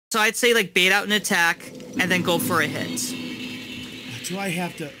So I'd say like bait out an attack and then go for a hit. Do I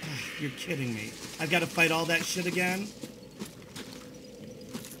have to? You're kidding me. I've got to fight all that shit again?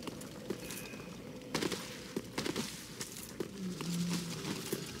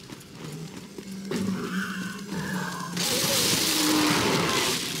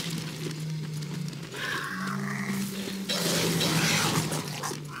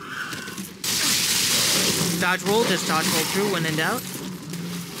 Dodge roll, just dodge roll through when in doubt.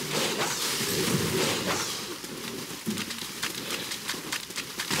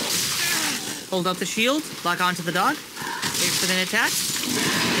 Hold up the shield, lock onto the dog. Wait for the attack.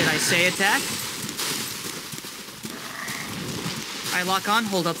 Did I say attack? I lock on,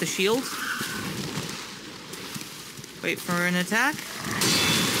 hold up the shield. Wait for an attack.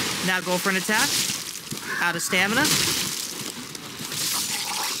 Now go for an attack. Out of stamina.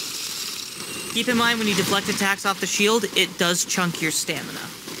 Keep in mind when you deflect attacks off the shield, it does chunk your stamina.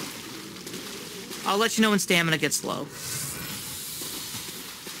 I'll let you know when stamina gets low.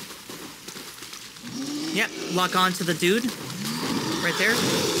 Yep, lock on to the dude. Right there.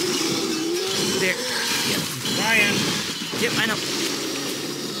 There. Yep. Ryan. Yep, I know.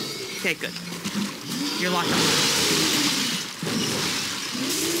 Okay, good. You're locked on.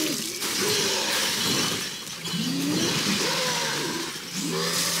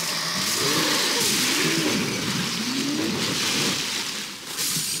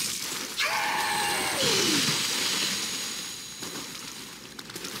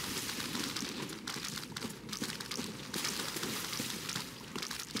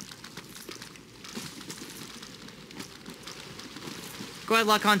 Go ahead,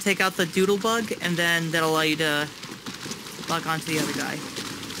 lock on, take out the doodle bug, and then that'll allow you to lock on to the other guy.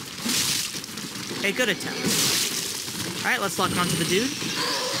 A good attempt. Alright, let's lock on to the dude.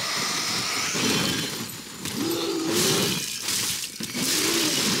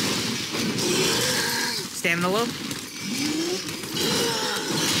 Stamina low.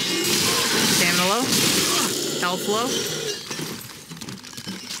 Stamina low. Health low.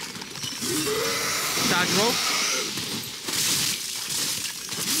 Dodge roll.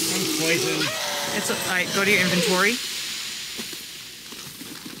 Poison. It's alright, go to your inventory.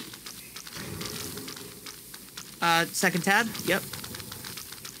 Second tab, yep.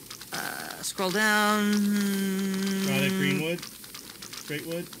 Scroll down. Product Greenwood.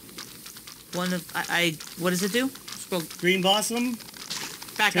 Greatwood. One of what does it do? Scroll. Green Blossom.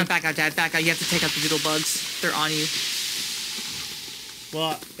 Back out, Dad. Back out. You have to take out the doodle bugs. They're on you.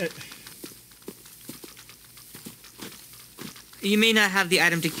 Well, you may not have the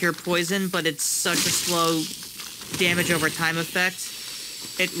item to cure poison, but it's such a slow damage over time effect.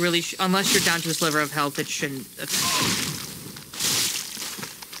 It really, unless you're down to a sliver of health, it shouldn't affect you.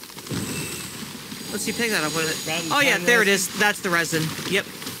 Let's see, pick that up. What is it? Oh yeah, there it is. That's the resin. Yep.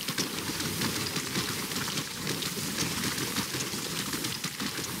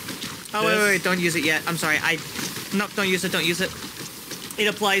 Oh, wait, don't use it yet. I'm sorry. Nope, don't use it, don't use it. It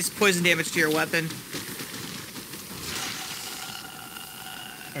applies poison damage to your weapon.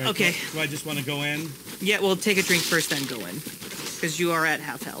 Right, okay. Do I just want to go in? Yeah, well, take a drink first, then go in. Because you are at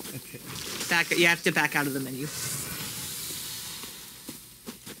half health. Okay. You have to back out of the menu.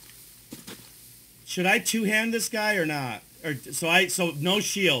 Should I two-hand this guy or not? Or so no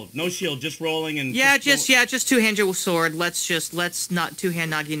shield, just rolling and just two-hand your sword. Let's not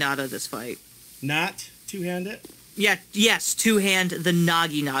two-hand Naginata this fight. Not two-hand it? Yeah, yes, two-hand the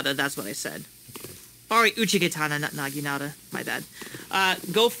Naginata. That's what I said. Okay. All right, Uchigatana, not Naginata. My bad.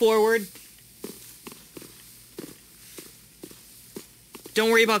 Go forward. Don't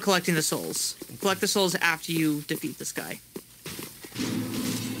worry about collecting the souls. Collect the souls after you defeat this guy.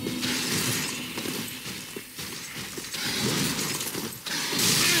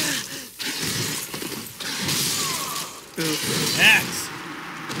 Oof. Axe.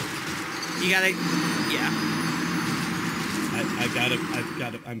 You gotta, yeah. I've got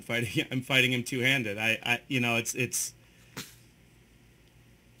to, I'm fighting him two-handed. It's,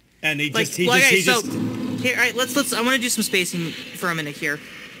 and he just. Here, all right, let's, I want to do some spacing for a minute here.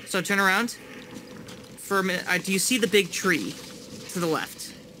 So turn around. For a minute, do you see the big tree to the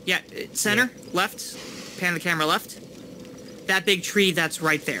left? Yeah, center, yeah. Left, pan the camera left. That big tree that's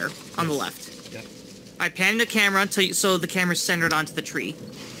right there on the left. Yep. I pan the camera so the camera's centered onto the tree.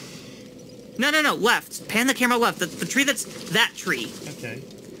 No, left. Pan the camera left. The tree that's that tree. Okay.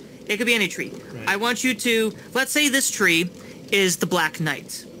 It could be any tree. Right. I want you to, let's say this tree is the Black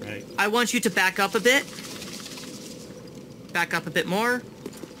Knight. Right. I want you to back up a bit. Back up a bit more.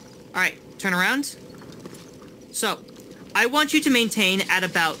 Alright, turn around. So, I want you to maintain at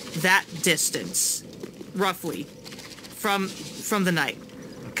about that distance, roughly, from the knight.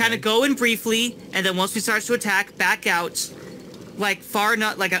 Kind of go in briefly, and then once he starts to attack, back out, like far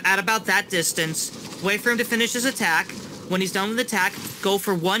enough, like at about that distance. Wait for him to finish his attack. When he's done with the attack, go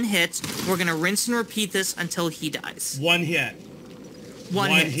for one hit. We're gonna rinse and repeat this until he dies. One hit.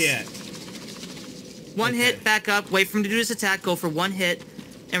 One hit. hit. One Okay. hit, back up, wait for him to do his attack, go for one hit,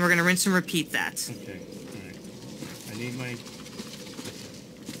 and we're gonna rinse and repeat that. Okay. All right. I need my.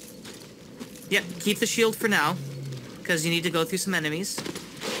 Yep, keep the shield for now, because you need to go through some enemies.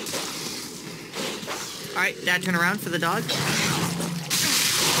 Alright, Dad, turn around for the dog.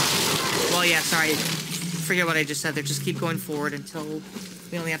 Well, yeah, sorry. Forget what I just said there. Just keep going forward until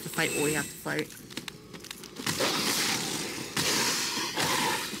we only have to fight what we have to fight.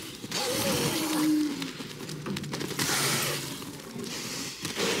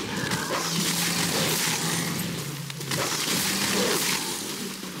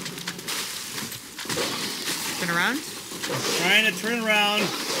 Turn around. Trying to turn around.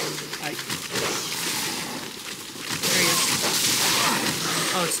 There he is.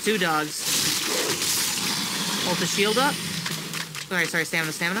 Oh, it's two dogs. Hold the shield up. Sorry,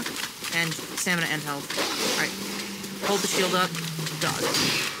 stamina. And stamina and health. Alright. Hold the shield up. Dog.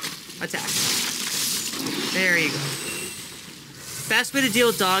 Attack. There you go. Best way to deal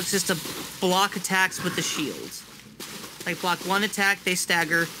with dogs is to block attacks with the shield. Like, block one attack, they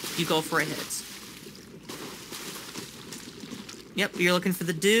stagger, you go for a hit. Yep, you're looking for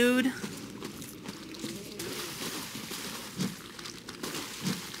the dude.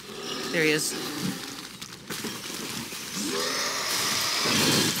 There he is.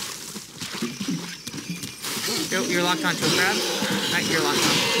 You're locked onto a crab. Alright, you're locked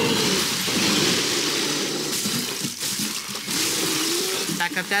on.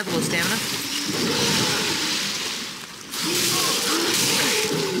 Back up, Dad, low stamina.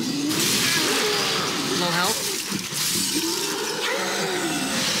 Low health.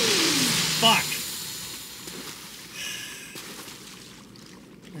 Fuck.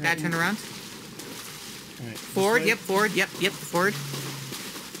 Dad, turn around. All right. Forward, yep, forward, yep, forward.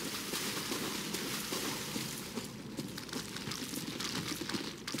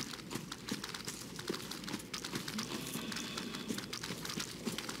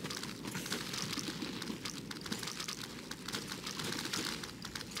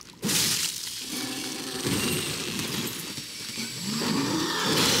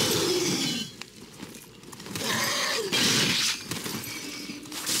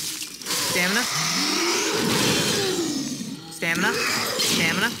 Stamina. Stamina.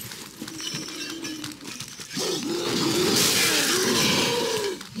 Stamina.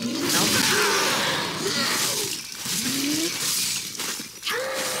 Nope.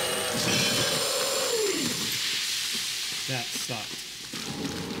 That sucked.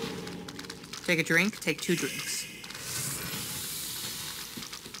 Take a drink. Take 2 drinks.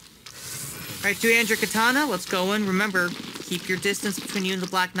 Alright, two-hand your katana. Let's go in. Remember, keep your distance between you and the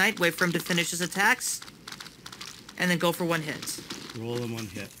Black Knight. Wait for him to finish his attacks. And then go for one hit. Roll in one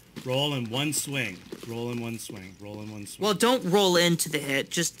hit. Roll in one swing. Roll in one swing. Roll in one swing. Well, don't roll into the hit.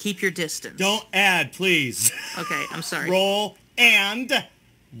 Just keep your distance. Don't add, please. Okay, I'm sorry. Roll and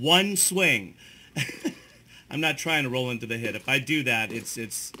one swing. I'm not trying to roll into the hit. If I do that,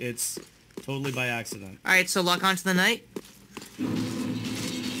 it's totally by accident. Alright, so lock onto the knight.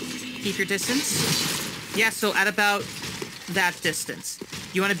 Keep your distance. Yeah, so at about that distance.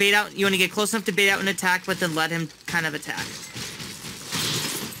 You want to bait out, you want to get close enough to bait out an attack, but then let him kind of attack.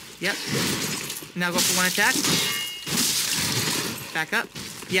 Yep. Now go for one attack. Back up.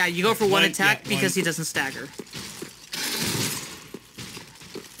 Yeah, you go for one attack because he doesn't stagger.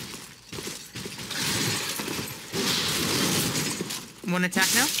 One attack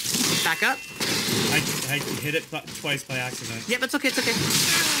now. Back up. I hit it twice by accident. Yep, it's okay, it's okay.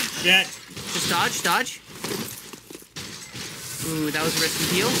 Shit. Just dodge, dodge. Ooh, that was a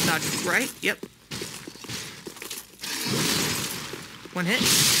risky deal. Dodge right, yep. One hit.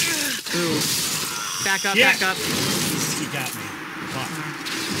 Ooh. Back up, Yeah. back up. You got me. Fuck.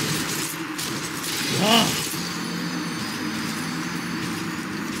 Oh.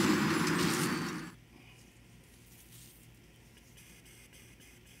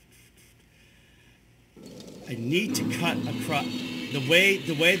 I need to cut across. The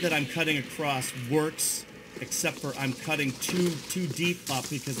way that I'm cutting across works, except for I'm cutting too deep up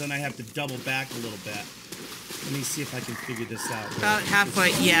because then I have to double back a little bit. Let me see if I can figure this out. About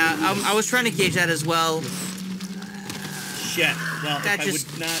halfway, yeah. I was trying to gauge that as well. Shit. Well, That if just-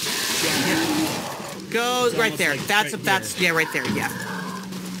 I would not. Go It's right almost there. like That's right that's there. yeah, right there. Yeah.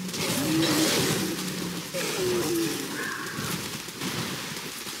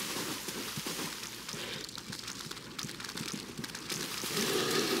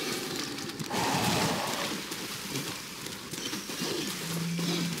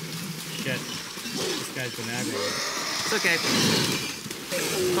 I've been aggroed. It's okay.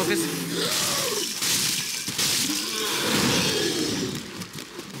 Focus.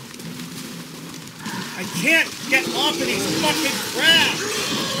 I can't get off of these fucking crabs!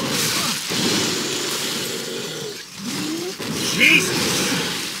 Jesus!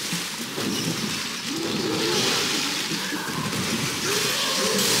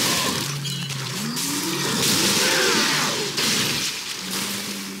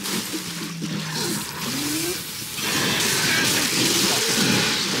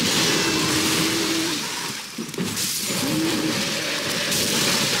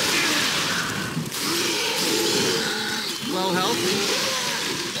 Low health.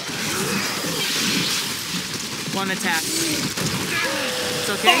 One attack. It's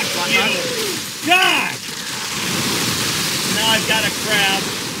okay. Fuck Lock you. on. God! Now I've got a crab.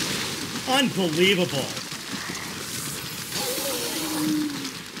 Unbelievable.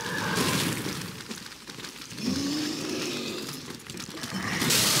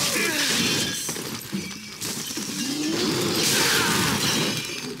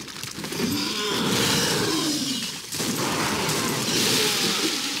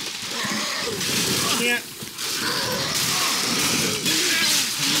 Can't.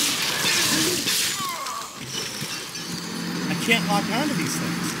 I can't lock onto these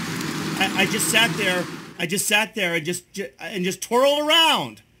things. I just sat there. I just sat there and just twirled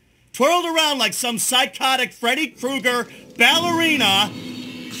around like some psychotic Freddy Krueger ballerina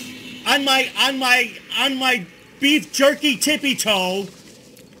on my beef jerky tippy toe.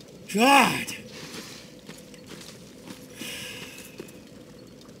 God.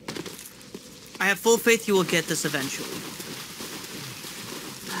 I have full faith you will get this eventually.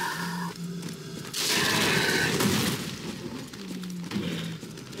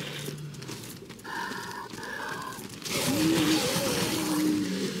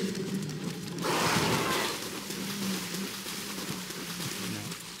 No.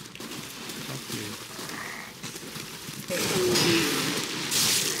 Fuck you.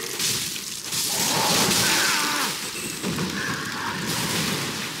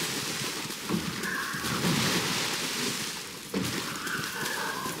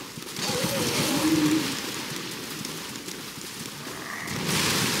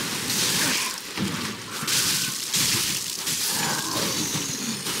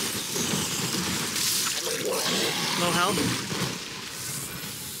 Low health.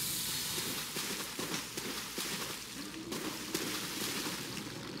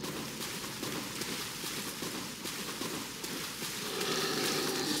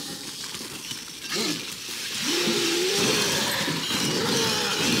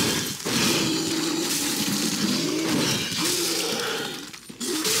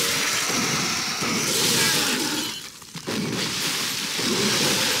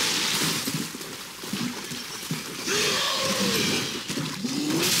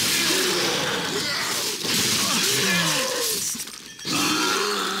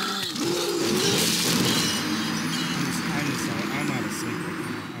 I'm out of sync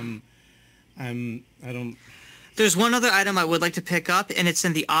right now. I don't. There's one other item I would like to pick up, and it's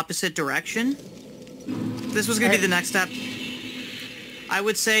in the opposite direction. This was going to be the next step. I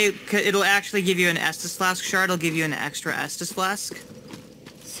would say it'll actually give you an Estus Flask shard. It'll give you an extra Estus Flask.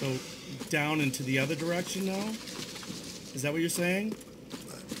 So down into the other direction now? Is that what you're saying?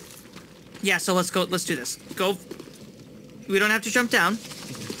 Yeah, so let's go. Let's do this. Go. We don't have to jump down.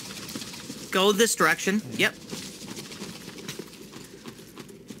 Go this direction. Yep.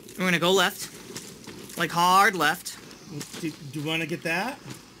 We're going to go left. Like hard left. Do you want to get that?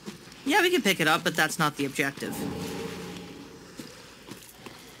 Yeah, we can pick it up, but that's not the objective.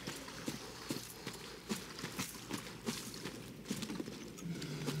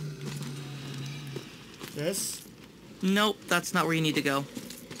 This? Nope, that's not where you need to go.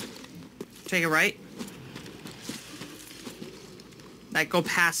 Take it right. Like, go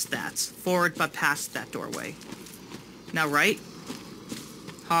past that. Forward, but past that doorway. Now right.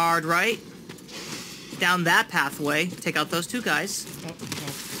 Hard right. Down that pathway. Take out those two guys. Oh, oh.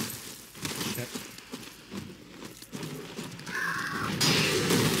 Okay.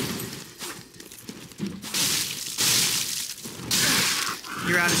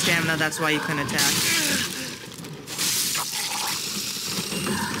 You're out of stamina, that's why you couldn't attack.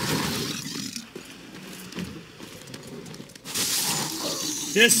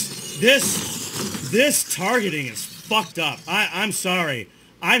 This targeting is fucked up. I'm sorry.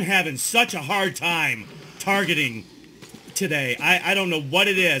 I'm having such a hard time targeting today. I don't know what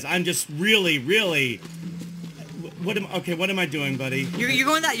it is. I'm just really. What am I doing, buddy? You're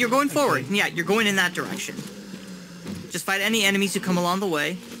going that. You're going forward. Yeah, you're going in that direction. Just fight any enemies who come along the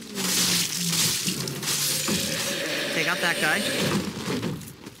way. out that guy.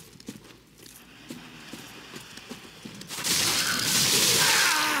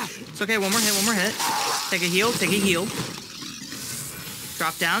 It's okay, one more hit. Take a heal.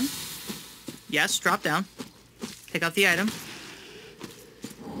 Drop down. Yes, drop down. Take out the item.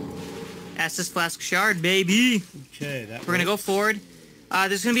 Estus Flask Shard, baby! Okay, that We're gonna go forward.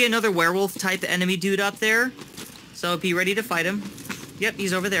 There's gonna be another werewolf-type enemy dude up there. So be ready to fight him. Yep,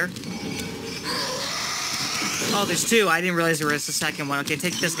 he's over there. Oh, there's two. I didn't realize there was a second one. Okay,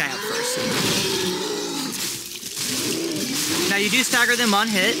 take this guy out first. Now, you do stagger them on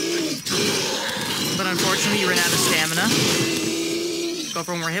hit. But unfortunately, you ran out of stamina. Go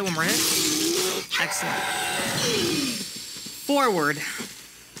for one more hit. Excellent. Forward.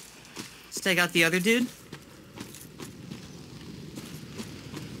 Let's take out the other dude.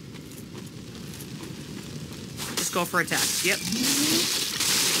 Just go for attacks. Yep.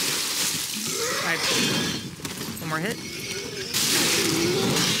 Alright. One more hit.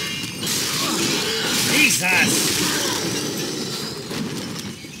 Jesus!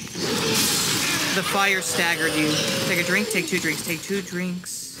 The fire staggered you. Take a drink, take 2 drinks, take 2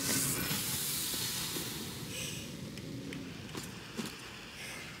 drinks.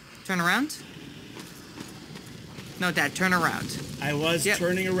 Turn around. No, Dad, turn around. I was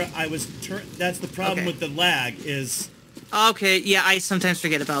turning around. That's the problem with the lag is... Okay, yeah, I sometimes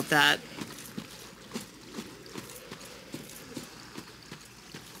forget about that.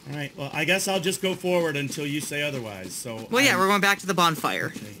 Alright, well, I guess I'll just go forward until you say otherwise, so... Well, yeah, we're going back to the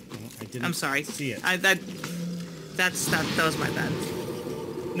bonfire. Okay, well, I didn't I'm sorry. see it. That was my bad.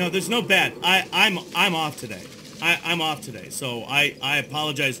 No, there's no bad. I'm off today. I'm off today, so I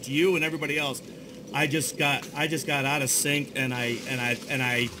apologize to you and everybody else. I just got out of sync and I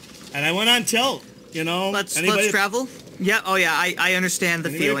went on tilt. You know. Let's travel. Yeah. Oh yeah. I understand the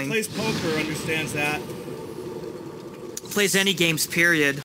anybody feeling. Who plays poker understands that. Plays any games. Period.